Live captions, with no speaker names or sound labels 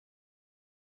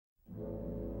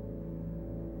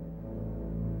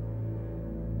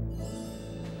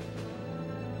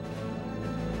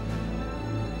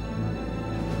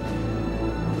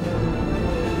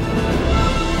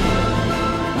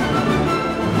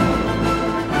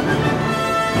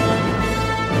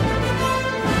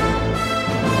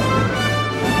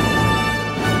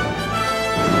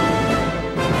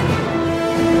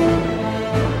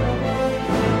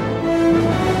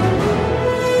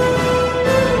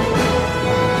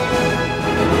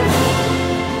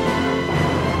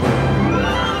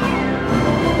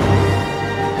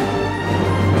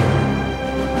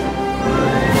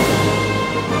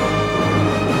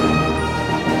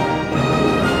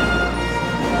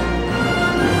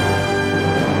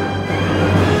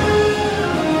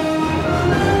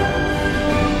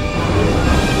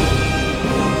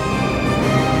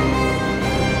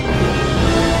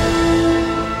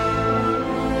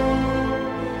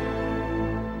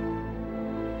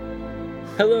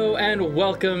Hello and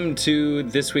welcome to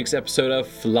this week's episode of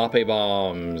Floppy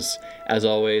Bombs. As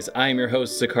always, I'm your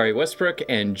host, Zachary Westbrook,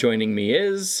 and joining me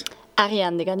is...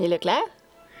 Ariane de Garnier-Leclerc.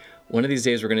 One of these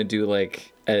days we're going to do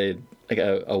like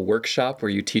a workshop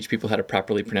where you teach people how to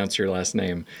properly pronounce your last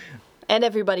name. And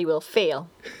everybody will fail.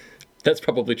 That's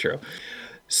probably true.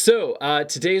 So,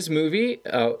 today's movie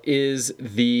is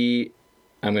the...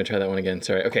 I'm going to try that one again,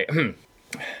 sorry. Okay.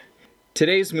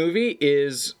 Today's movie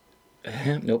is...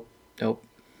 Nope.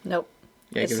 Nope.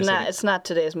 Yeah, it's not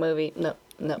today's movie. No.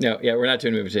 No, yeah, we're not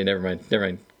doing a movie today. Never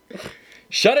mind.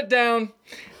 Shut it down.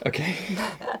 Okay.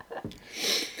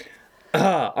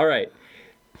 All right.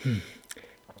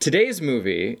 Today's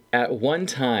movie, at one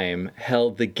time,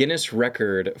 held the Guinness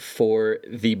record for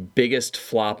the biggest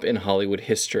flop in Hollywood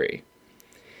history.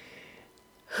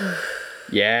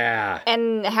 Yeah.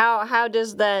 And how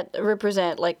does that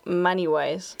represent, like,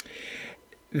 money-wise?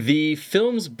 The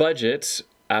film's budget,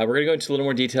 we're going to go into a little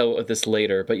more detail with this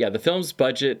later, but yeah, the film's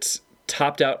budget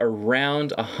topped out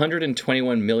around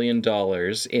 $121 million in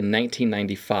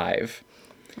 1995.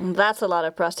 That's a lot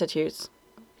of prostitutes.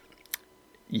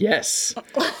 Yes,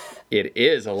 it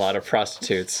is a lot of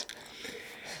prostitutes.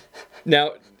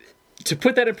 Now, to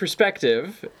put that in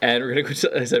perspective, and we're going to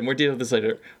go into more detail with this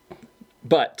later,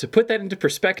 but to put that into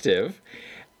perspective,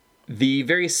 the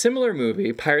very similar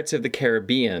movie, Pirates of the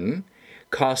Caribbean,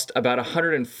 cost about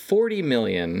 $140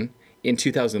 million in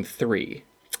 2003.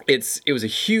 It was a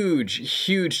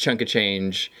huge chunk of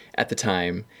change at the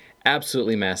time.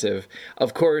 Absolutely massive.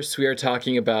 Of course, we are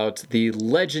talking about the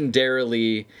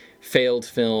legendarily failed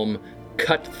film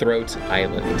Cutthroat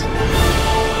Island.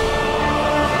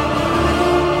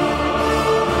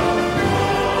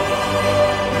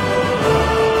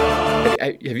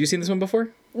 Have you seen this one before?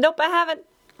 Nope, I haven't.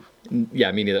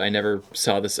 Yeah, me neither. I never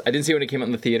saw this. I didn't see it when it came out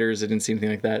in the theaters. I didn't see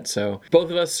anything like that. So both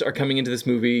of us are coming into this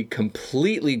movie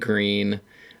completely green,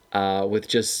 with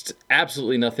just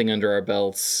absolutely nothing under our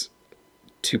belts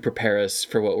to prepare us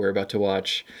for what we're about to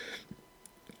watch.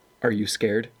 Are you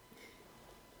scared?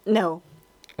 No.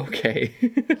 Okay.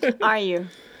 Are you?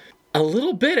 A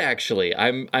little bit, actually.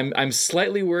 I'm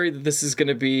slightly worried that this is going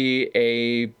to be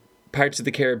a Pirates of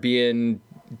the Caribbean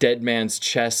dead man's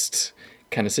chest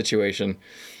kind of situation.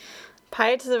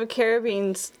 Pirates of the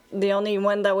Caribbean's the only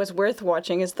one that was worth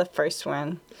watching is the first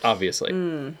one. Obviously.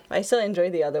 I still enjoy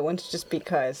the other ones just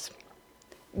because.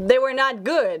 They were not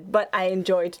good, but I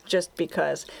enjoyed just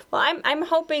because. Well, I'm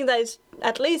hoping that it's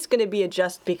at least going to be a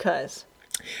just because.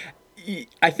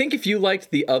 I think if you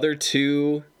liked the other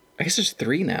two, I guess there's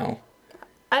three now.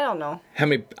 I don't know. How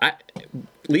many?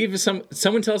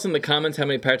 Someone tell us in the comments how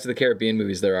many Pirates of the Caribbean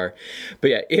movies there are.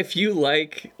 But yeah, if you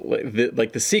like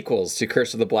the sequels to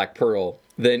Curse of the Black Pearl,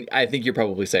 then I think you're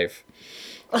probably safe.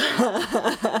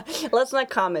 Let's not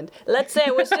comment. Let's say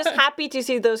I was just happy to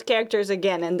see those characters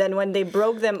again, and then when they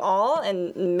broke them all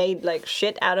and made like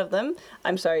shit out of them.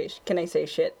 I'm sorry. Can I say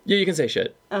shit? Yeah, you can say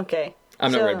shit. Okay.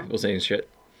 I'm not worried about people saying shit.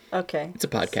 Okay. It's a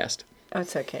podcast. Oh,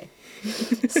 it's okay.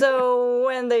 So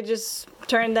when they just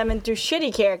turned them into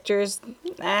shitty characters,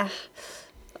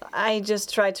 I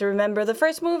just tried to remember the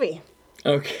first movie.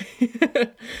 Okay.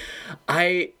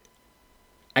 I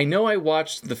know I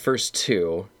watched the first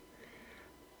two.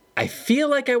 I feel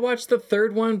like I watched the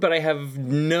third one, but I have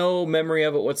no memory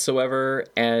of it whatsoever.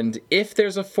 And if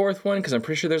there's a fourth one, because I'm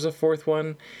pretty sure there's a fourth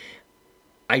one,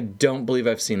 I don't believe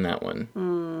I've seen that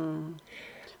one.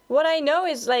 What I know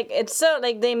is, like, it's so,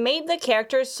 like, they made the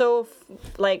characters so,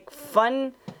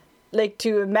 fun, like,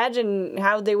 to imagine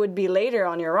how they would be later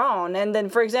on your own. And then,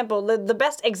 for example, the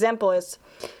best example is,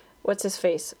 what's his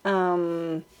face?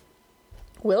 Will?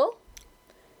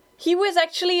 He was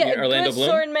actually a good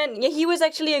swordman. Yeah, he was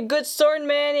actually a good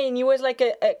swordman, and he was, like,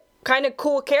 a kind of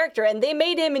cool character. And they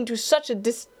made him into such a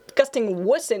disgusting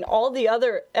wuss in all the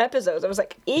other episodes. I was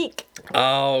like, eek.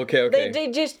 Oh, okay. They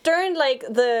just turned like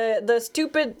the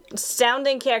stupid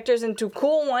sounding characters into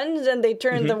cool ones, and they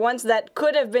turned the ones that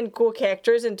could have been cool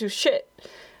characters into shit.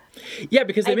 Yeah,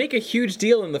 because they make a huge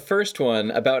deal in the first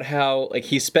one about how like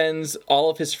he spends all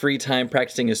of his free time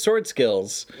practicing his sword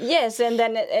skills. Yes, and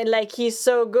then like he's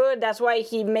so good, that's why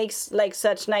he makes like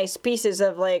such nice pieces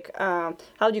of like how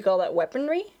do you call that,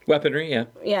 weaponry? Weaponry, yeah.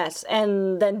 Yes,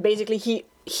 and then basically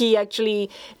he actually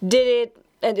did it.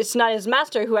 And it's not his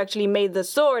master who actually made the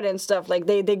sword and stuff. Like,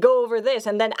 they go over this.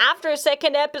 And then after a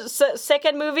second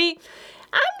movie,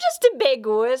 I'm just a big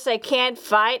wuss. I can't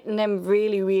fight, and I'm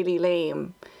really, really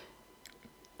lame.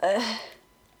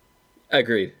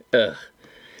 Agreed. Ugh.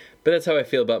 But that's how I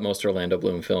feel about most Orlando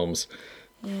Bloom films.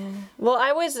 Yeah. Well,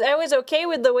 I was okay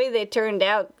with the way they turned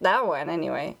out that one,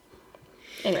 anyway.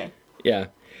 Yeah.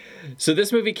 So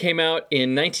this movie came out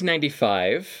in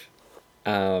 1995,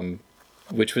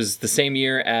 which was the same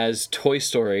year as Toy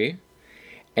Story,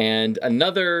 and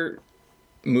another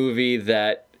movie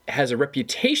that has a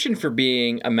reputation for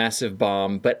being a massive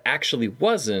bomb, but actually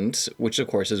wasn't, which of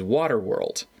course is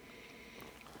Waterworld.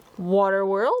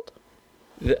 Waterworld?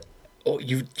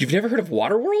 You've never heard of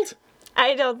Waterworld?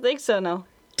 I don't think so, no.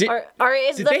 Did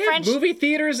they have movie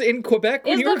theaters in Quebec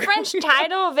when Is you were the French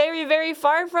title very, very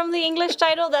far from the English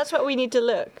title? That's what we need to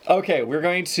look. Okay, we're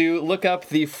going to look up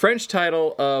the French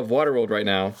title of Waterworld right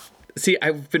now. See,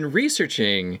 I've been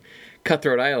researching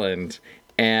Cutthroat Island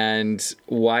and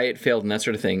why it failed and that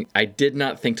sort of thing. I did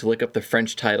not think to look up the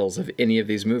French titles of any of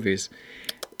these movies.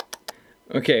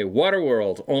 Okay,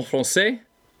 Waterworld. En français?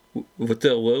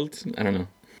 Waterworld? I don't know.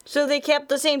 So they kept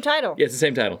the same title? Yeah, it's the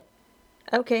same title.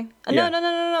 Okay. Yeah.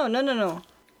 No.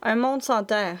 Un monde sans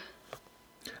terre.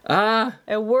 Ah.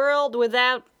 A world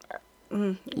without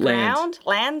ground?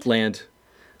 Land? Land.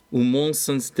 Un monde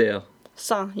sans terre.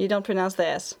 Sans. You don't pronounce the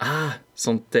S. Ah,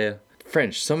 sans terre.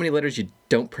 French. So many letters you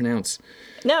don't pronounce.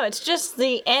 No, it's just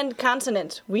the end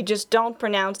consonant. We just don't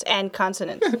pronounce end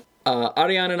consonants.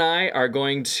 Ariane and I are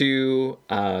going to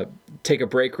take a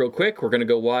break real quick. We're going to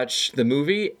go watch the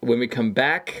movie. When we come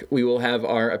back, we will have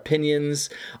our opinions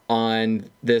on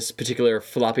this particular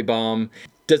floppy bomb.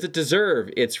 Does it deserve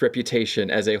its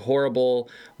reputation as a horrible,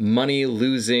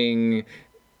 money-losing,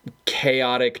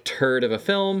 chaotic turd of a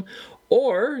film?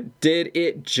 Or did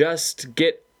it just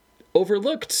get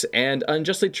overlooked and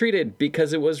unjustly treated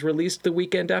because it was released the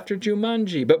weekend after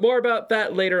Jumanji? But more about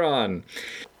that later on.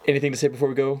 Anything to say before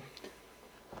we go?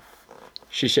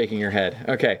 She's shaking her head.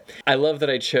 Okay. I love that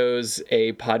I chose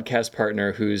a podcast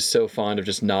partner who's so fond of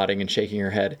just nodding and shaking her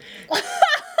head.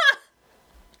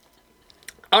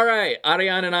 All right.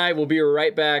 Ariane and I will be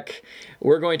right back.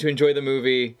 We're going to enjoy the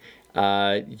movie,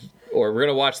 or we're going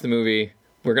to watch the movie.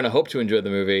 We're going to hope to enjoy the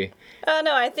movie. Oh,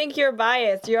 no, I think you're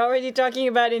biased. You're already talking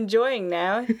about enjoying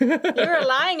now. You were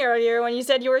lying earlier when you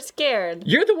said you were scared.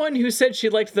 You're the one who said she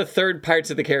liked the third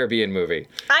Pirates of the Caribbean movie.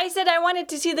 I said I wanted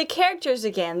to see the characters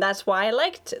again. That's why I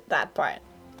liked that part.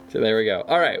 So there we go.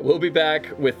 All right, we'll be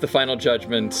back with the final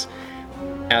judgment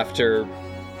after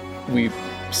we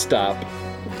stop.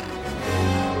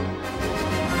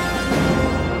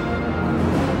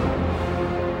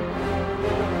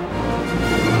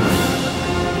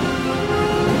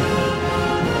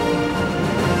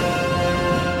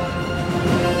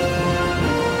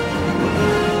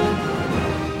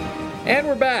 And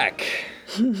we're back.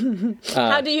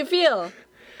 How do you feel?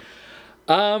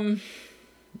 I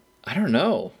don't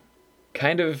know.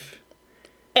 Kind of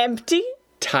Empty?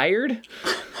 tired?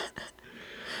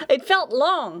 It felt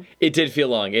long. It did feel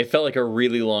long. It felt like a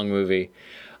really long movie.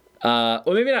 Well,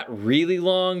 maybe not really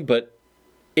long, but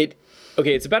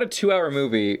it's about a 2-hour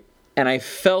movie, and I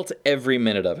felt every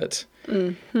minute of it.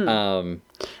 Mm-hmm.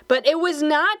 But it was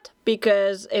not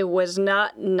because it was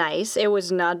not nice. It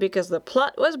was not because the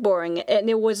plot was boring. And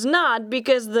it was not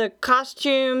because the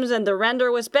costumes and the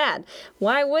render was bad.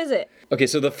 Why was it? Okay,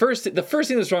 so the first thing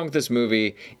that's wrong with this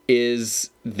movie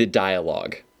is the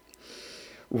dialogue.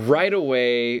 Right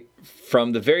away,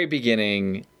 from the very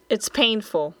beginning... It's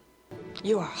painful.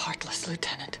 You are heartless,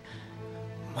 Lieutenant.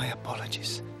 My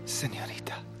apologies,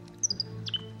 señorita.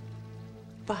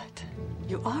 But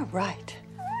you are right.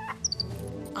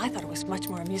 I thought it was much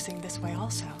more amusing this way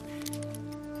also,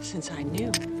 since I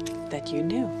knew that you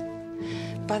knew.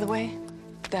 By the way,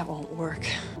 that won't work.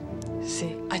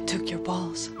 See, I took your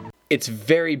balls. It's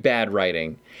very bad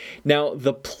writing. Now,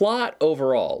 the plot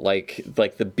overall, like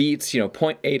the beats,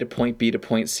 point A to point B to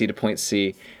point C to point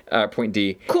C, point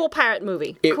D. Cool pirate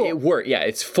movie. Cool. It worked. Yeah,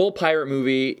 it's full pirate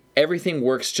movie. Everything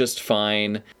works just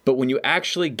fine. But when you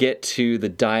actually get to the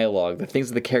dialogue, the things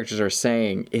that the characters are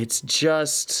saying, it's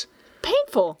just...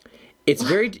 painful. It's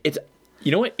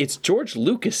you know what? It's George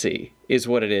Lucas-y is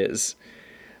what it is.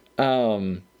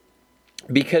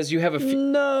 Because you have a few...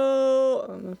 No.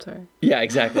 Oh, I'm sorry. Yeah,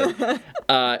 exactly.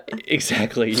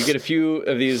 Exactly. You get a few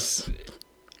of these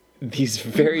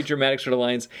very dramatic sort of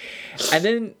lines. And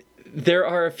then there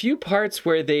are a few parts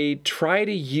where they try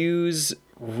to use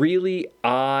really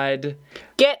odd...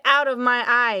 Get out of my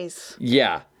eyes.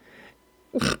 Yeah.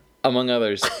 Among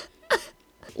others.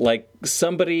 Like,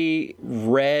 somebody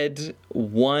read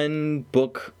one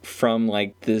book from,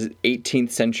 like, the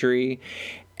 18th century,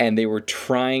 and they were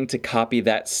trying to copy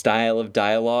that style of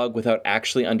dialogue without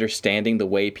actually understanding the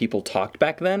way people talked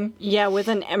back then. Yeah, with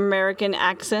an American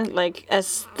accent, like,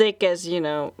 as thick as,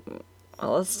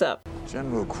 all this stuff.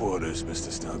 General quarters, Mr.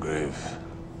 Snellgrave.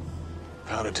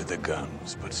 Powder to the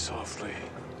guns, but softly.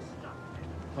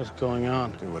 What's going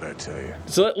on? Do what I tell you.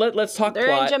 So let's talk They're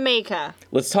plot. in Jamaica.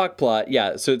 Let's talk plot.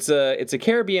 Yeah, so it's a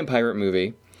Caribbean pirate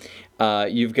movie.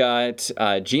 You've got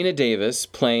Gina Davis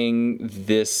playing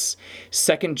this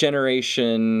second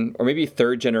generation, or maybe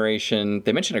third generation,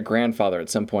 they mentioned a grandfather at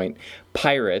some point,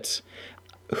 pirate,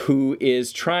 who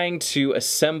is trying to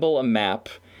assemble a map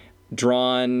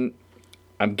drawn,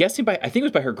 I'm guessing I think it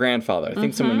was by her grandfather. I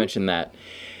think someone mentioned that.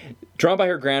 Drawn by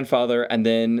her grandfather and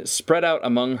then spread out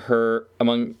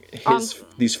among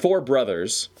these four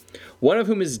brothers, one of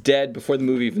whom is dead before the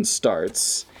movie even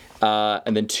starts.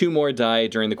 And then two more die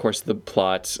during the course of the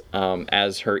plot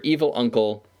as her evil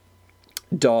uncle,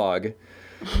 Dog.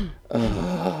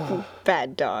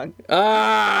 Bad dog.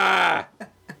 Ah!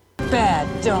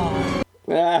 Bad dog.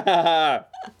 Ah!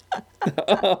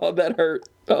 Oh, that hurt.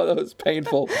 Oh, that was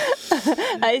painful.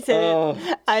 I said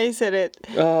it. I said it.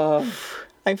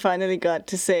 I finally got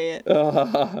to say it.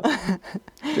 Ah!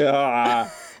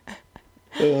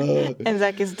 And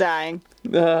Zach is dying.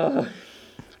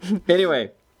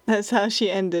 Anyway. That's how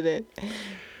she ended it.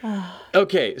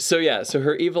 Okay, so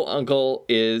her evil uncle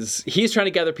he's trying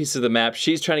to gather pieces of the map,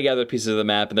 she's trying to gather pieces of the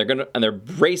map, and they're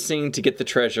racing to get the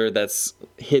treasure that's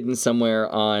hidden somewhere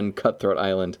on Cutthroat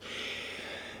Island.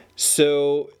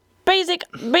 So Basic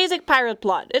pirate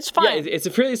plot. It's fine. yeah, it's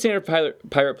a fairly standard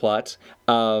pirate plot.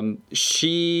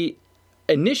 She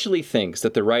initially thinks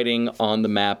that the writing on the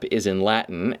map is in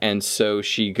Latin, and so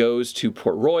she goes to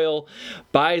Port Royal,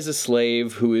 buys a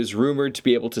slave who is rumored to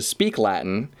be able to speak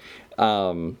Latin,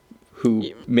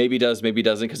 who maybe does, maybe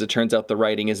doesn't, because it turns out the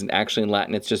writing isn't actually in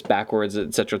Latin, it's just backwards,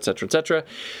 etc., etc., etc.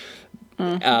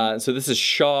 So this is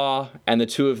Shaw, and the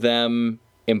two of them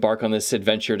embark on this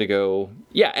adventure to go,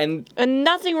 and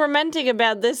nothing romantic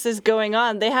about this is going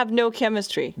on. They have no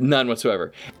chemistry. none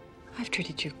whatsoever. I've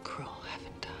treated you cruel,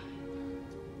 haven't I?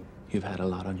 You've had a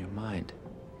lot on your mind.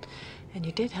 And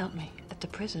you did help me at the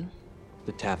prison.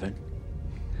 The tavern.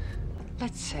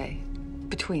 Let's say,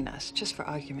 between us, just for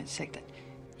argument's sake, that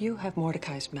you have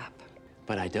Mordecai's map.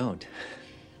 But I don't.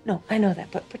 No, I know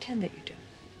that, but pretend that you do.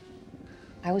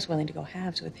 I was willing to go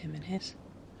halves with him and his.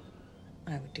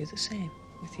 I would do the same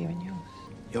with you and yours.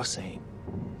 You're saying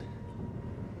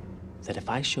that if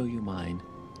I show you mine,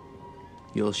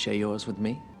 you'll share yours with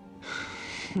me?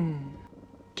 Give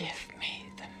me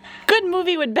the map. Good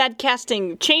movie with bad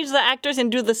casting. Change the actors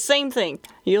and do the same thing.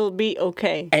 You'll be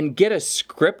okay. And get a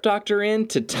script doctor in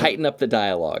to tighten up the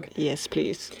dialogue. Yes,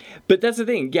 please. But that's the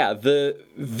thing, the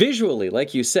visually,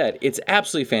 like you said, it's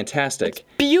absolutely fantastic.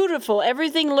 Beautiful.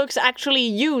 Everything looks actually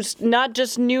used, not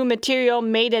just new material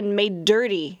made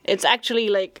dirty. It's actually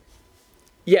like...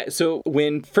 Yeah, so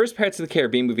when first Pirates of the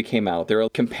Caribbean movie came out, they were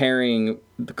comparing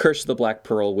The Curse of the Black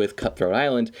Pearl with Cutthroat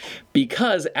Island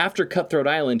because after Cutthroat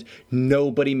Island,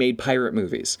 nobody made pirate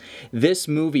movies. This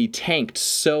movie tanked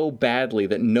so badly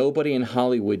that nobody in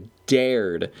Hollywood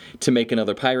dared to make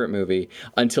another pirate movie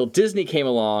until Disney came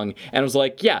along and was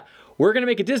like, we're going to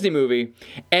make a Disney movie,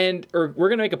 or we're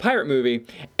going to make a pirate movie,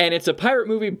 and it's a pirate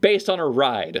movie based on a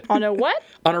ride. On a what?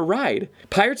 On a ride.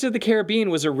 Pirates of the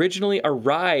Caribbean was originally a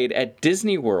ride at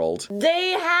Disney World.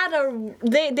 They had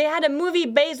a movie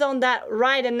based on that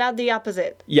ride and not the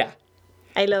opposite. Yeah.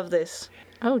 I love this.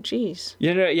 Oh, jeez.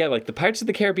 Like the Pirates of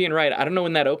the Caribbean ride, I don't know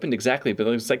when that opened exactly, but it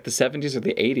was like the 70s or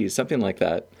the 80s, something like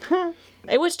that.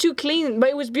 It was too clean, but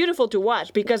it was beautiful to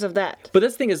watch because of that. But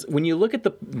that's the thing is, when you look at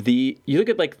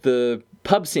the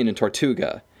pub scene in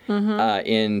Tortuga,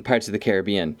 in Pirates of the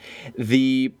Caribbean,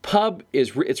 the pub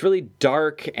it's really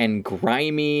dark and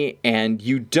grimy, and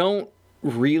you don't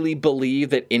really believe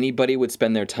that anybody would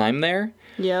spend their time there.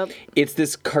 Yep. It's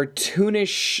this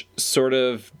cartoonish sort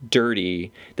of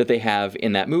dirty that they have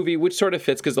in that movie, which sort of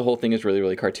fits because the whole thing is really,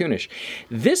 really cartoonish.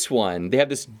 This one, they have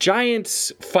this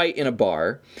giant fight in a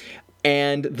bar,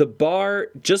 and the bar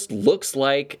just looks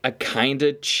like a kind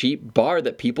of cheap bar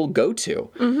that people go to.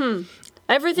 Mm-hmm.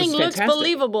 Everything looks fantastic.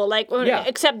 believable,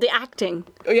 except the acting.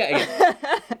 Oh, yeah.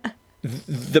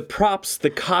 The props,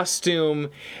 the costume,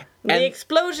 The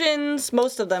explosions,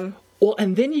 most of them. Well,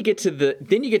 and then you get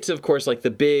to of course like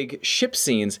the big ship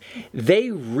scenes.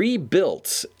 They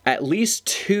rebuilt at least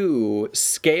 2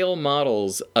 scale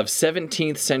models of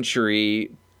 17th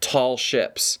century tall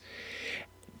ships.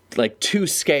 Like to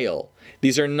scale.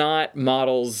 These are not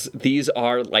models. These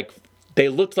are they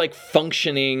looked like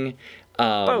functioning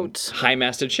boats,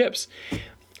 high-masted ships.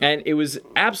 And it was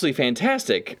absolutely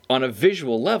fantastic on a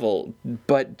visual level,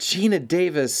 but Gina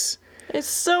Davis... It's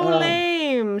so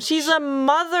lame. She's a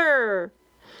mother.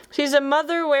 She's a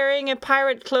mother wearing a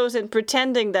pirate clothes and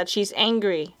pretending that she's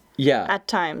angry. Yeah. At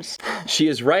times. She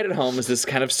is right at home as this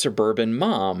kind of suburban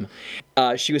mom.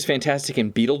 She was fantastic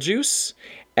in Beetlejuice,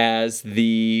 as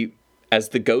the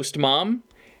ghost mom.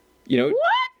 You know,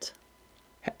 What?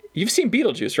 you've seen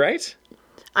Beetlejuice, right?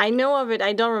 I know of it.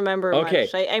 I don't remember Okay.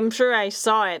 much. I'm sure I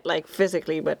saw it like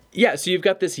physically, but Yeah, so you've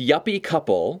got this yuppie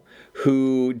couple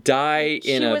who die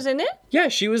in she a... was in it. Yeah,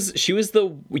 she was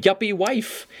the yuppie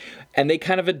wife, and they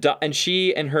kind of and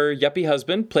she and her yuppie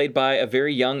husband, played by a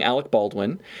very young Alec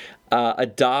Baldwin,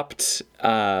 adopt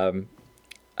what's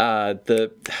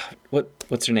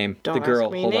her name? Don't the girl.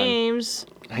 ask me Hold on. names.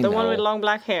 I The one with know. long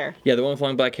black hair. Yeah, the one with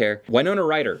long black hair. Winona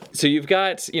Ryder. So you've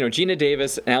got, Gina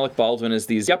Davis and Alec Baldwin as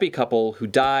these yuppie couple who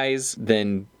dies.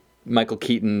 Then Michael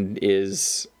Keaton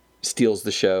steals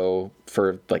the show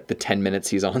for like the 10 minutes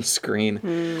he's on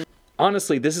screen.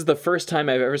 Honestly, this is the first time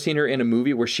I've ever seen her in a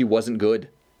movie where she wasn't good.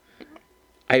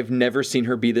 I've never seen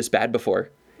her be this bad before.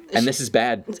 And this is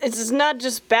bad. It's not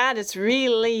just bad, it's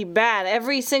really bad.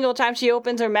 Every single time she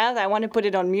opens her mouth, I want to put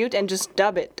it on mute and just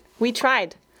dub it. We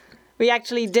tried. We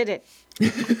actually did it.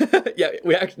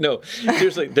 Yeah, no,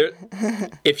 seriously,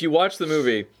 if you watch the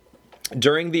movie,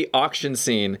 during the auction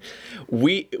scene,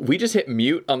 we just hit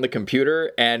mute on the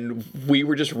computer and we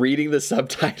were just reading the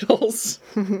subtitles.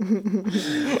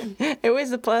 It was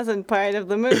the pleasant part of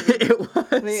the movie. It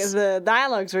was. The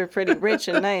dialogues were pretty rich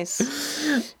and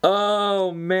nice.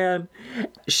 Oh, man.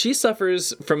 She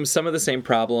suffers from some of the same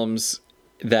problems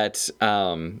that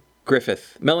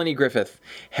Melanie Griffith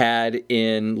had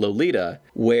in Lolita,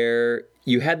 where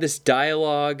you had this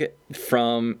dialogue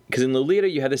because in Lolita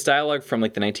you had this dialogue from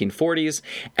like the 1940s,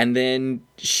 and then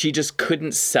she just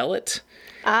couldn't sell it.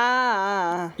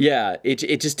 Ah. Yeah,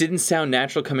 it just didn't sound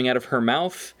natural coming out of her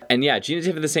mouth. And yeah, Gina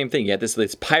Davis, the same thing. You had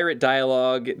this pirate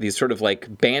dialogue, these sort of like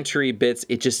bantery bits.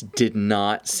 It just did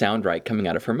not sound right coming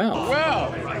out of her mouth.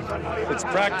 Well, it's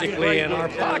practically in our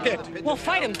pocket. We'll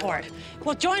fight him for it.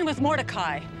 We'll join with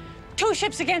Mordecai. 2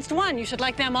 ships against 1. You should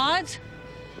like them odds.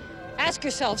 Ask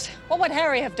yourselves, what would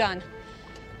Harry have done?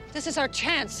 This is our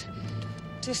chance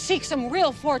to seek some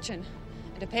real fortune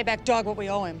and to pay back Dog what we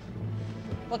owe him.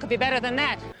 What could be better than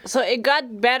that? So it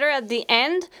got better at the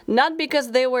end, not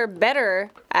because they were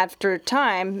better after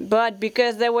time, but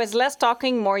because there was less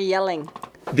talking, more yelling.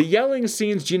 The yelling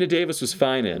scenes Gina Davis was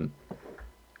fine in.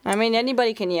 I mean,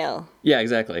 anybody can yell. Yeah,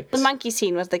 exactly. The monkey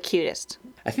scene was the cutest.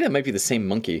 I think that might be the same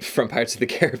monkey from Pirates of the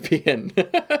Caribbean.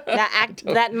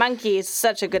 That monkey is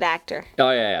such a good actor.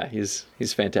 Oh yeah, he's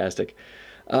fantastic.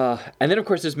 And then of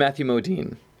course there's Matthew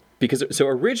Modine, because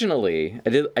originally I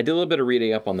did a little bit of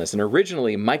reading up on this, and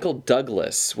originally Michael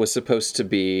Douglas was supposed to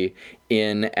be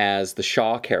in as the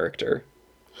Shaw character.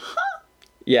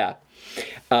 Yeah,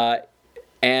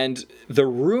 and the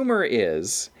rumor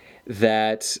is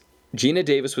that Gina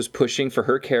Davis was pushing for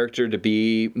her character to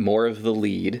be more of the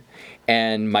lead,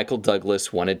 and Michael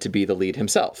Douglas wanted to be the lead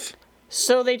himself.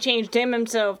 So they changed him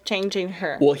himself, changing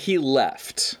her. Well, he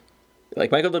left. Like,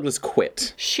 Michael Douglas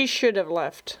quit. She should have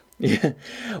left. Yeah.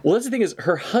 Well, that's the thing is,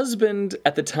 her husband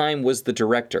at the time was the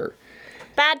director.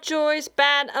 Bad choice,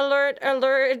 bad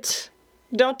alert.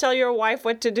 Don't tell your wife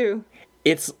what to do.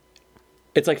 It's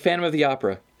like Phantom of the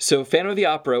Opera. So Phantom of the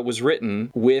Opera was written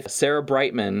with Sarah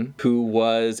Brightman, who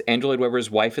was Andrew Lloyd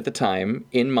Webber's wife at the time,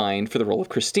 in mind for the role of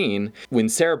Christine. When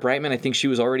Sarah Brightman, I think she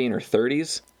was already in her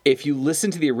 30s. If you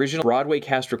listen to the original Broadway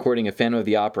cast recording of Phantom of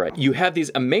the Opera, you have these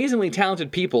amazingly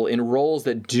talented people in roles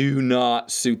that do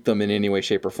not suit them in any way,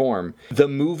 shape, or form. The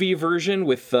movie version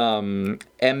with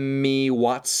Emmy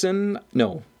Rossum.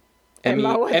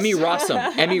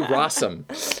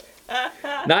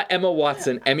 Not Emma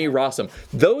Watson, Emmy Rossum.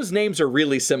 Those names are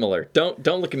really similar. Don't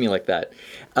look at me like that.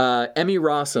 Emmy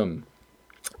Rossum.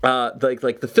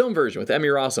 Like the film version with Emmy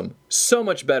Rossum, so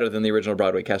much better than the original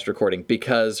Broadway cast recording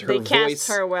because They cast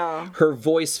her well. Her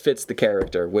voice fits the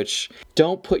character. Which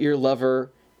don't put your lover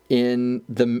in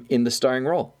the starring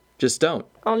role. Just don't.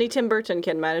 Only Tim Burton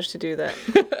can manage to do that.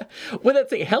 Well, that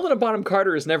thing, Helena Bonham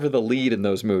Carter is never the lead in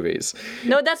those movies.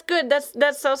 No, that's good.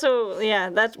 That's also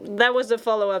that was the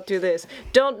follow up to this.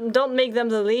 Don't make them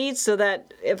the lead so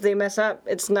that if they mess up,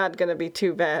 it's not gonna be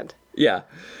too bad. Yeah.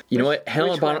 You know what?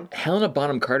 one? Helena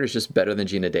Bonham Carter is just better than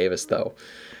Gina Davis, though.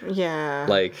 Yeah.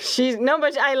 Like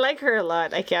but I like her a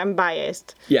lot. I'm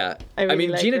biased. Yeah. I really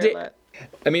like her a lot.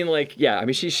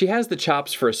 She has the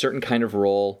chops for a certain kind of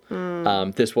role.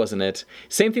 This wasn't it.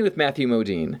 Same thing with Matthew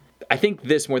Modine. I think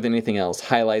this, more than anything else,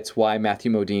 highlights why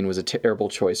Matthew Modine was a terrible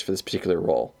choice for this particular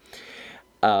role.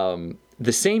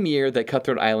 The same year that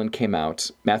Cutthroat Island came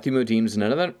out, Matthew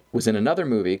Modine was in another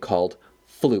movie called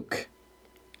Fluke.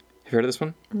 Have you heard of this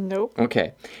one? Nope.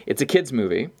 Okay. It's a kid's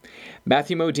movie.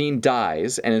 Matthew Modine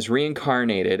dies and is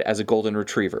reincarnated as a golden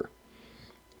retriever.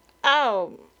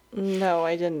 Oh, No,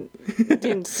 I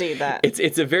didn't see that.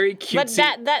 It's a very cutesy...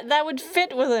 But that would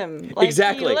fit with him. Like,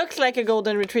 Exactly. He looks like a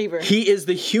golden retriever. He is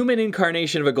the human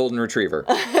incarnation of a golden retriever.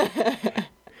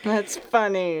 That's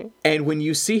funny. And when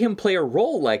you see him play a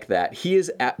role like that,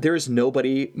 there is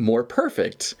nobody more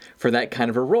perfect for that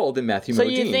kind of a role than Matthew So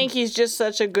Modine. you think he's just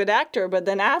such a good actor, but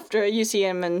then after you see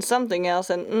him in something else,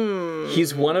 and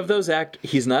He's one of those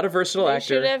He's not a versatile they actor.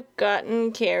 should have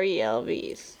gotten Carrie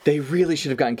Elvis. They really should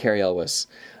have gotten Carrie Elwes.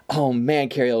 Oh man,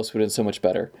 Carrie Elwes would have been so much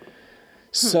better.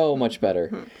 So much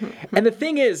better. And the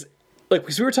thing is, like,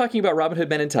 because we were talking about Robin Hood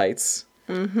Men in Tights,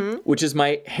 which is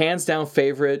my hands down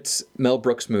favorite Mel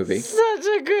Brooks movie. Such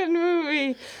a good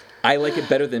movie. I like it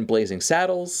better than Blazing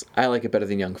Saddles. I like it better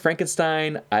than Young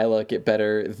Frankenstein. I like it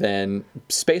better than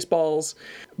Spaceballs.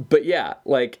 But yeah,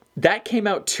 like, that came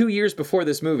out 2 years before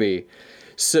this movie.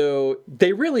 So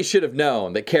they really should have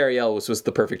known that Carrie Elwes was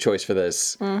the perfect choice for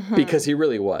this. Because he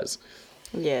really was.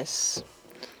 Yes.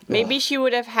 Maybe she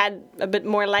would have had a bit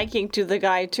more liking to the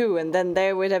guy too, and then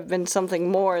there would have been something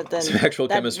more than Some actual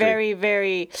that chemistry. very,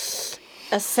 very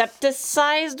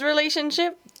asepticized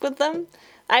relationship with them.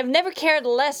 I've never cared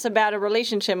less about a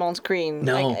relationship on screen.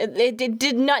 No. Like, it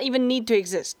did not even need to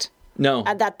exist No.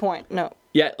 at that point. No.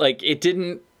 Yeah, like, it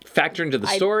didn't factor into the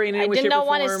story in any way, I did shape, not or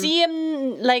want to form. see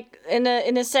him like in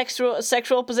a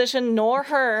sexual position, nor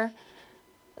her.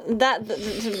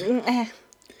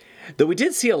 Though we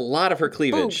did see a lot of her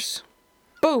cleavage.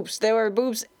 Boobs. There were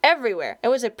boobs everywhere. It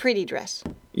was a pretty dress.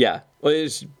 Yeah.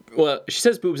 Well, she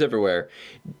says boobs everywhere.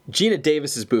 Gina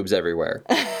Davis's boobs everywhere.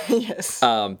 Yes.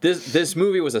 This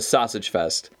movie was a sausage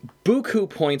fest. Buku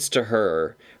points to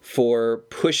her for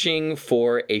pushing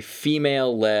for a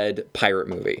female-led pirate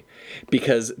movie.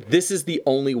 Because this is the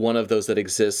only one of those that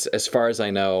exists, as far as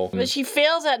I know. But she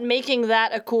fails at making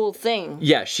that a cool thing.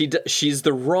 Yeah, she's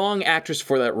the wrong actress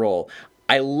for that role.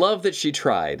 I love that she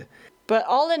tried. But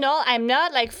all in all, I'm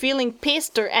not like feeling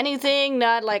pissed or anything,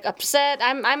 not like upset.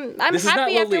 I'm This is not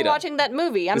happy after Lolita. watching that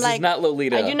movie. I'm This like, is not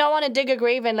Lolita. I do not want to dig a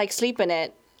grave and like sleep in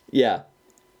it. Yeah.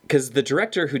 Because the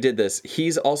director who did this,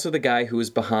 he's also the guy who was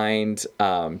behind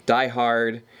Die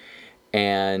Hard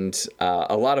and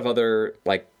a lot of other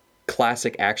like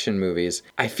classic action movies.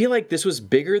 I feel like this was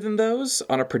bigger than those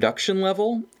on a production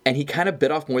level, and he kind of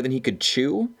bit off more than he could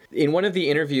chew. In one of the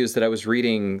interviews that I was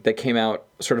reading that came out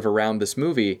sort of around this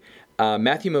movie,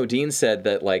 Matthew Modine said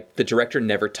that like the director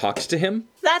never talked to him.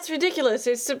 That's ridiculous.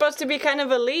 It's supposed to be kind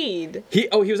of a lead. He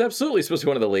was absolutely supposed to be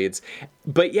one of the leads.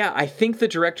 But yeah, I think the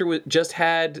director just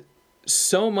had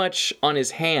so much on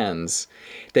his hands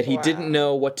that he didn't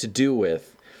know what to do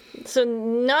with. So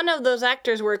none of those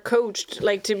actors were coached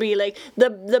like to be like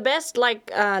the best like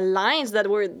lines that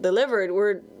were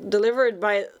delivered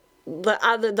by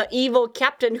the evil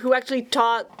captain who actually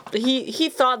thought he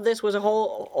thought this was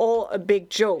a big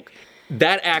joke.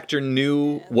 That actor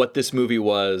knew what this movie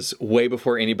was way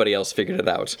before anybody else figured it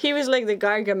out. He was like the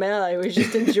Gargamel. He was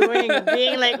just enjoying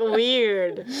being like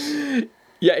weird.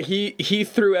 Yeah, he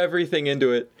threw everything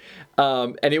into it.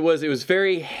 And it was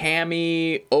very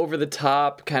hammy, over the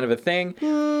top kind of a thing.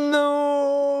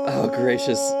 No. Oh,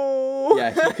 gracious.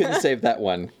 Yeah, he couldn't save that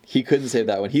one.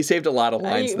 He saved a lot of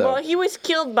lines, though. Well, he was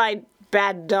killed by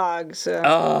bad dogs.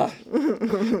 So.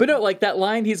 But no, like that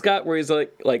line he's got where he's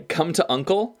like come to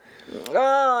uncle.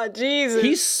 Oh, Jesus.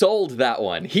 He sold that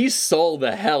one. He sold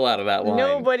the hell out of that line.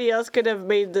 Nobody else could have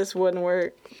made this one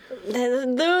work.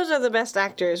 Those are the best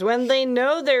actors. When they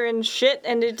know they're in shit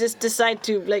and they just decide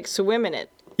to, like, swim in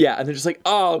it. Yeah, and they're just like,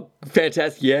 oh,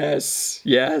 fantastic. Yes,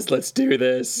 let's do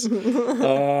this.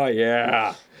 Oh,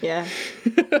 yeah. Yeah.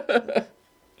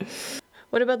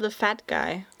 What about the fat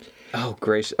guy? Oh,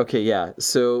 gracious. Okay, yeah.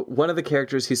 So one of the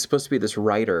characters, he's supposed to be this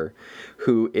writer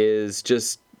who is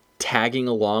just tagging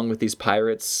along with these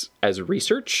pirates as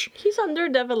research. He's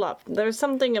underdeveloped. There's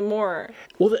something more.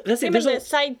 Well, that's it. Even the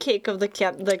sidekick of the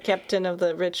captain of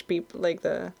the rich people, like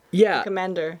the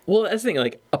commander. Well, that's the thing.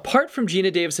 Like, apart from Gina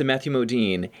Davis and Matthew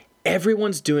Modine,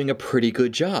 everyone's doing a pretty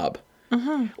good job.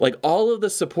 Like, all of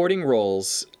the supporting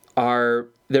roles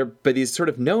they're by these sort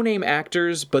of no-name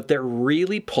actors, but they're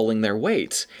really pulling their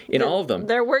weight in all of them.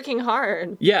 They're working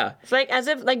hard. Yeah. It's like as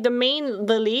if like the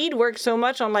lead works so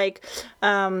much on like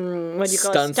what do you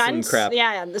call it? Stunts and crap.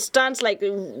 Yeah, the stunts like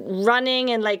running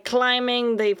and like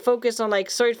climbing. They focus on like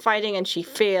sword fighting, and she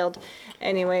failed.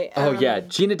 Anyway. Oh yeah,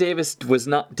 Gina Davis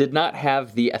did not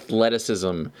have the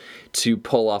athleticism to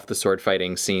pull off the sword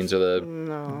fighting scenes or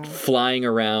the flying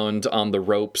around on the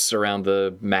ropes around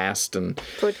the mast and.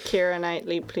 Put Keira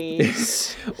Knightley,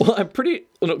 please. Well, I'm pretty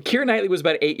no, Keira Knightley was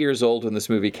about 8 years old when this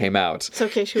movie came out. It's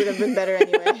okay. She would have been better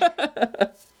anyway.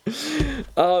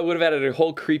 Oh, it would have added a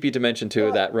whole creepy dimension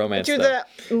to that romance.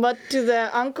 But to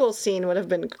the uncle scene would have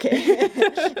been okay.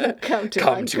 Come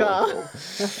to uncle.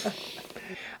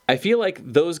 I feel like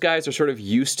those guys are sort of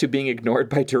used to being ignored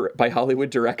by Hollywood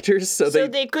directors, so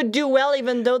they could do well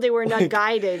even though they were not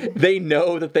guided. They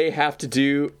know that they have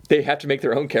to make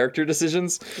their own character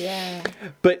decisions. Yeah.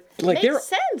 But like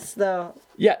Makes sense though.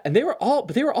 Yeah, and they were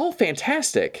all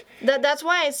fantastic. That's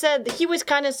why I said he was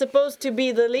kind of supposed to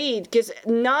be the lead, because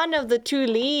none of the two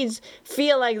leads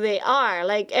feel like they are.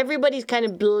 Like everybody's kind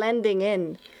of blending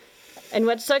in. And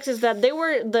what sucks is that they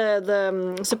were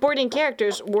the supporting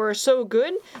characters were so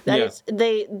good that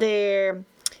they're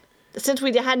since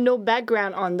we had no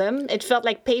background on them, it felt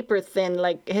like paper thin,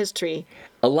 like history.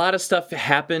 A lot of stuff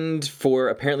happened for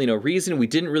apparently no reason. We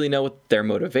didn't really know what their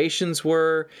motivations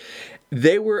were.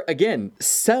 They were, again,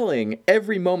 selling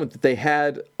every moment that they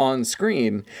had on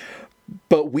screen,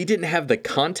 but we didn't have the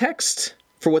context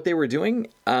for what they were doing.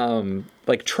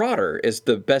 Like Trotter is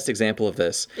the best example of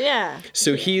this. Yeah.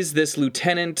 So he's this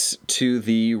lieutenant to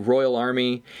the Royal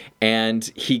Army, and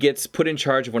he gets put in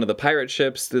charge of one of the pirate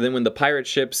ships. Then when the pirate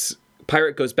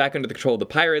goes back under the control of the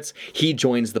pirates, he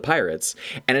joins the pirates.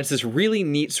 And it's this really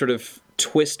neat sort of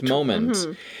twist moment.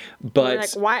 Mm-hmm.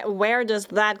 But like, where does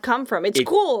that come from? It's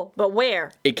cool, but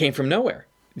where? It came from nowhere.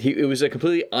 It was a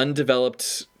completely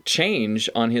undeveloped change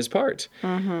on his part.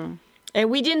 Mm-hmm. And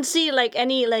we didn't see like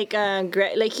any like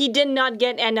he did not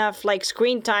get enough like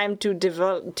screen time to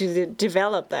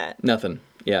develop that. Nothing.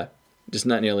 Yeah. Just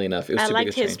not nearly enough. It was too big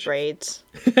a change. I liked his braids.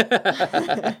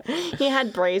 He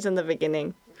had braids in the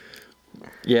beginning.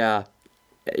 Yeah.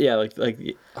 Yeah, like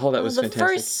all that was fantastic. The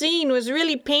first scene was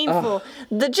really painful.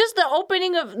 Just the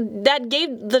opening of that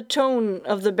gave the tone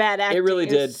of the bad acting. It really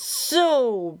did.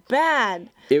 So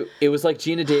bad. It was like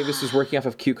Gina Davis was working off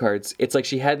of cue cards. It's like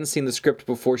she hadn't seen the script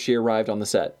before she arrived on the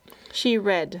set. She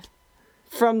read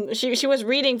from she was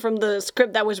reading from the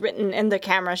script that was written in the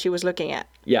camera she was looking at.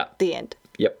 Yeah. The end.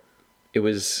 Yep. It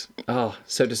was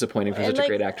so disappointing for such a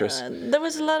great actress. There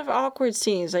was a lot of awkward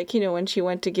scenes, like when she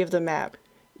went to give the map.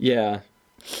 Yeah.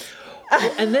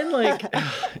 Well, and then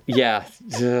yeah.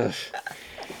 Ugh.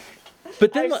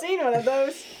 But then I've seen one of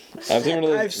those. I've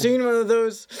seen one of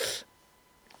those.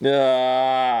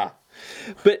 But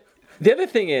the other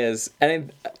thing is,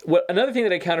 and another thing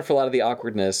that accounted for a lot of the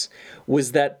awkwardness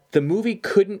was that the movie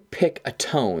couldn't pick a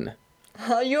tone.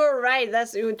 Oh, you're right.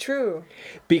 That's true.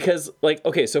 Because,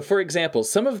 so for example,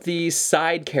 some of the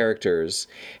side characters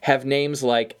have names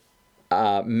like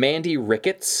Mandy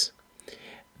Ricketts.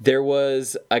 There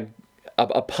was a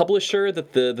publisher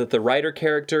that the writer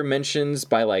character mentions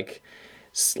by like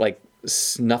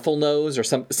Snufflenose or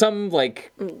some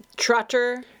like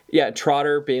Trotter. Yeah,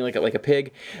 Trotter being like a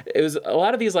pig. It was a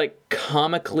lot of these like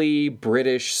comically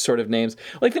British sort of names,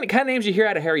 like the kind of names you hear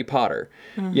out of Harry Potter,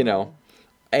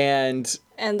 and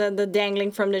then the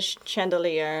dangling from the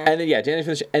chandelier. And then dangling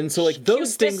from and so like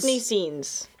those things. Disney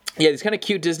scenes. Yeah, these kind of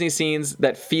cute Disney scenes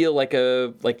that feel like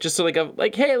hey,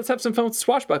 let's have some fun with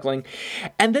swashbuckling.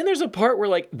 And then there's a part where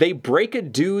like they break a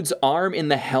dude's arm in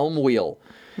the helm wheel.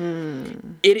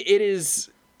 It is.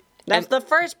 That's the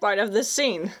first part of the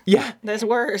scene. Yeah. That's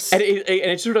worse. And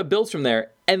it sort of builds from there.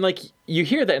 And like you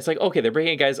hear that, it's like, okay, they're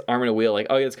breaking a guy's arm in a wheel. Like,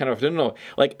 oh yeah, it's kind of no.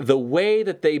 Like the way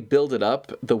that they build it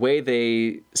up, the way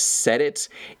they set it,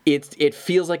 it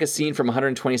feels like a scene from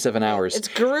 127 Hours. It's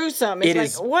gruesome.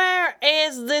 It's like, where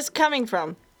is this coming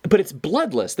from? But it's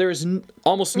bloodless. There is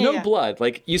almost no blood.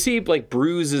 Like you see like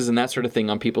bruises and that sort of thing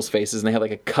on people's faces, and they have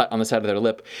like a cut on the side of their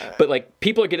lip. But like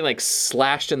people are getting like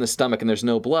slashed in the stomach, and there's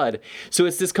no blood. So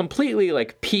it's this completely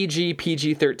like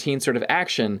PG-13 sort of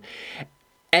action.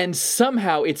 And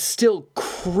somehow it's still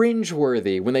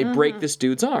cringeworthy when they break this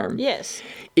dude's arm. Yes.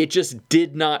 It just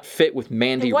did not fit with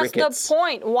Mandy Ricketts. What's the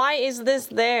point? Why is this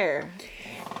there?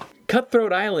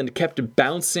 Cutthroat Island kept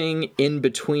bouncing in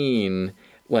between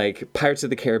like Pirates of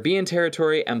the Caribbean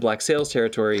territory and Black Sails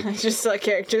territory. I just saw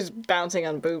characters bouncing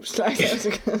on boobs.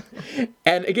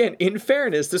 And again, in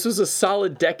fairness, this was a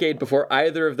solid decade before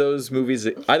either of those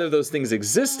things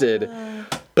existed.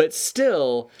 But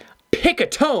still, pick a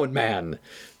tone, man.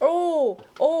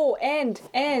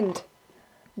 And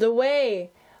the way,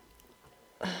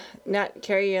 not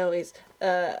Carrie Ellis,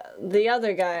 the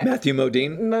other guy, Matthew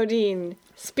Modine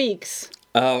speaks.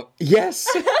 Oh, yes.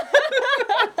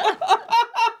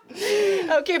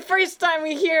 Okay, first time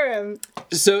we hear him.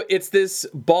 So it's this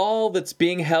ball that's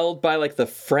being held by like the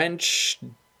French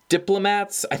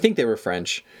diplomats. I think they were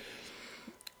French.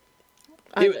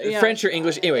 Yeah. French or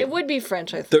English. Anyway, It would be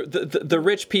French, I think. the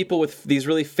rich people with these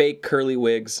really fake curly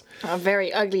wigs.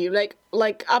 Very ugly,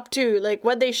 like up to like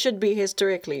what they should be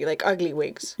historically, like ugly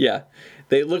wigs. Yeah,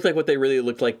 they looked like what they really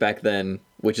looked like back then,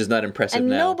 which is not impressive And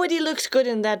now. nobody looks good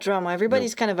in that drama.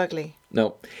 Everybody's kind of ugly.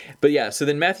 No. But yeah, so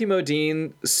then Matthew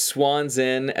Modine swans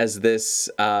in as this,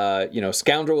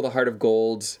 scoundrel with a heart of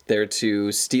gold, there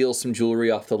to steal some jewelry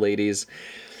off the ladies.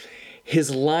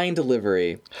 His line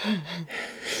delivery,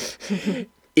 it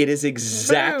is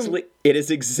exactly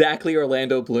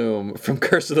Orlando Bloom from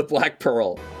Curse of the Black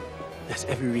Pearl. There's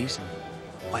every reason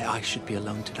why I should be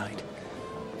alone tonight,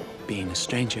 being a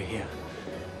stranger here.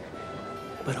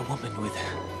 But a woman with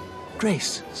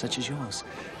grace such as yours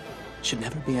should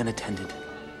never be unattended.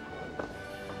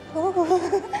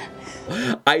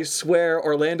 I swear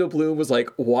Orlando Bloom was like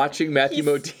watching Matthew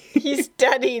Modine. He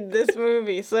studied this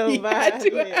movie so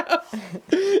badly.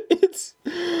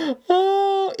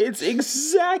 It's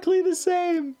exactly the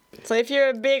same. So if you're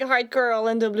a big hardcore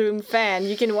Orlando Bloom fan,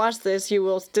 you can watch this. You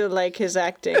will still like his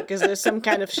acting because there's some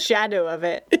kind of shadow of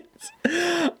it.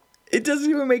 It doesn't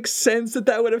even make sense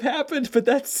that would have happened, but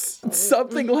that's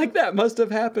something like that must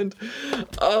have happened.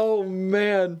 Oh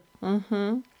man.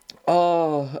 Mm-hmm.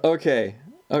 Oh, okay.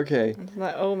 It's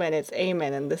not omen, it's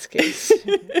amen in this case.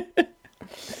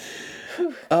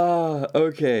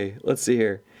 Okay. Let's see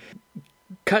here.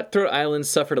 Cutthroat Island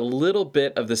suffered a little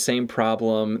bit of the same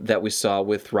problem that we saw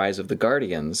with Rise of the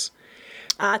Guardians.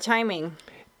 Timing.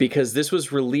 Because this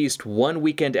was released one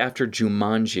weekend after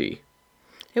Jumanji.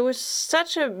 It was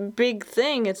such a big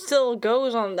thing. It still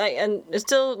goes on, and it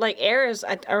still airs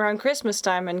around Christmas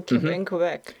time in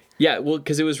Quebec. Yeah, well,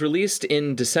 because it was released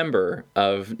in December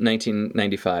of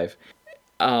 1995.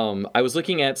 I was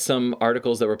looking at some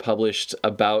articles that were published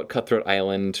about Cutthroat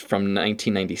Island from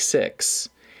 1996.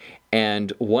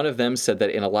 And one of them said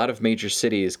that in a lot of major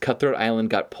cities, Cutthroat Island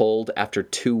got pulled after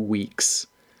 2 weeks.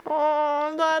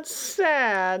 Oh, that's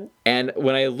sad. And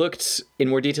when I looked in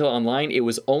more detail online, it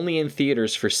was only in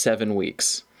theaters for 7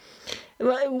 weeks.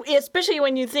 Especially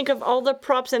when you think of all the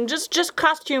props and just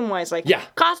costume-wise,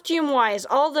 costume-wise,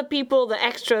 all the people, the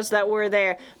extras that were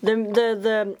there,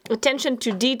 the attention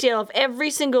to detail of every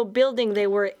single building they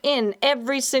were in,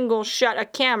 every single shot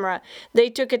of camera, they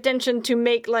took attention to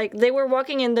make, they were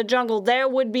walking in the jungle, there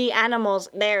would be animals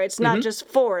there, it's not just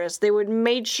forest, they would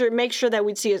make sure that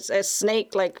we'd see a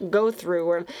snake, go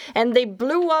through, and they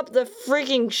blew up the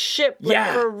freaking ship,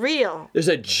 for real. There's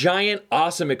a giant,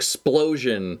 awesome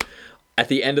explosion at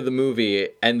the end of the movie,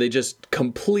 and they just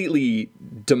completely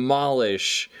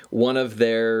demolish one of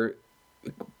their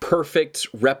perfect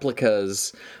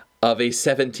replicas of a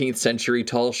 17th century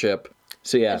tall ship.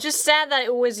 So yeah. It's just sad that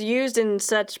it was used in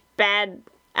such bad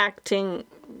acting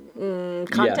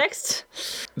context.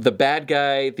 Yeah. The bad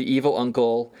guy, the evil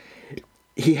uncle,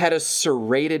 he had a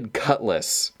serrated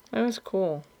cutlass. That was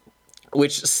cool.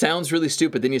 Which sounds really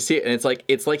stupid. Then you see it, and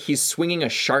it's like he's swinging a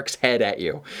shark's head at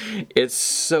you. It's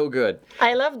so good.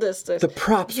 I love this. The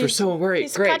props were so great.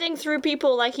 He's cutting through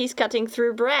people like he's cutting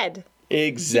through bread.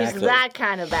 Exactly. He's that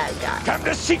kind of bad guy. Come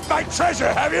to seek my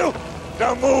treasure, have you?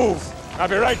 Don't move. I'll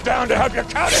be right down to help you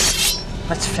count it.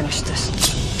 Let's finish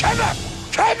this. Come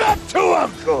up to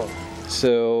Uncle.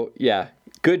 So, yeah.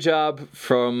 Good job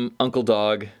from Uncle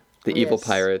Dog, the evil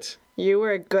pirate. You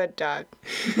were a good dog.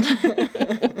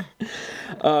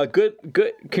 Good.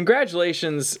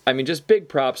 Congratulations. I mean, just big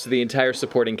props to the entire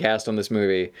supporting cast on this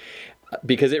movie,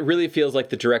 because it really feels like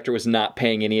the director was not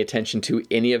paying any attention to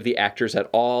any of the actors at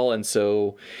all, and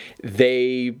so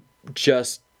they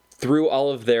just threw all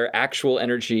of their actual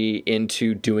energy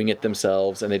into doing it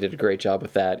themselves, and they did a great job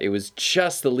with that. It was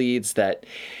just the leads that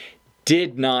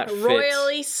did not fit.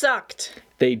 Royally sucked.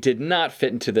 They did not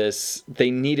fit into this.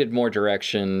 They needed more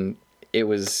direction. It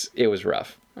was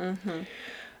rough. Mm-hmm.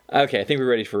 Okay, I think we're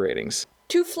ready for ratings.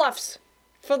 2 fluffs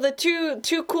for the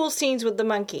two cool scenes with the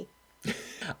monkey.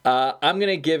 I'm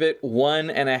gonna give it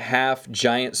 1.5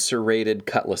 giant serrated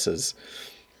cutlasses.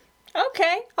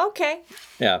 Okay.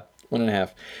 Yeah,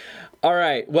 1.5. All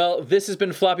right. Well, this has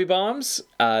been Floppy Bombs.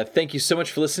 Thank you so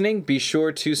much for listening. Be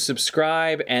sure to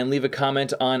subscribe and leave a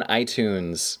comment on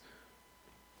iTunes.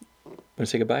 Want to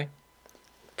say goodbye?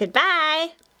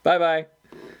 Goodbye. Bye-bye.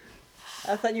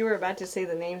 I thought you were about to say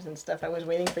the names and stuff. I was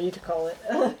waiting for you to call it.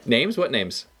 Names? What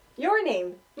names? Your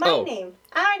name. My name.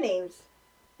 Our names.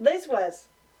 This was.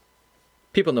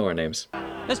 People know our names.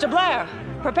 Mr. Blair,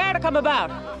 prepare to come about.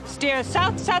 Steer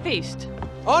south-southeast.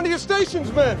 On to your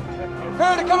stations, men.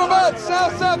 Prepare to come about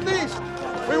south-southeast.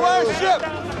 We wire ship.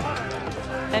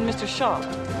 And Mr. Shaw,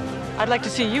 I'd like to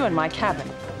see you in my cabin.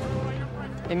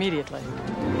 Immediately.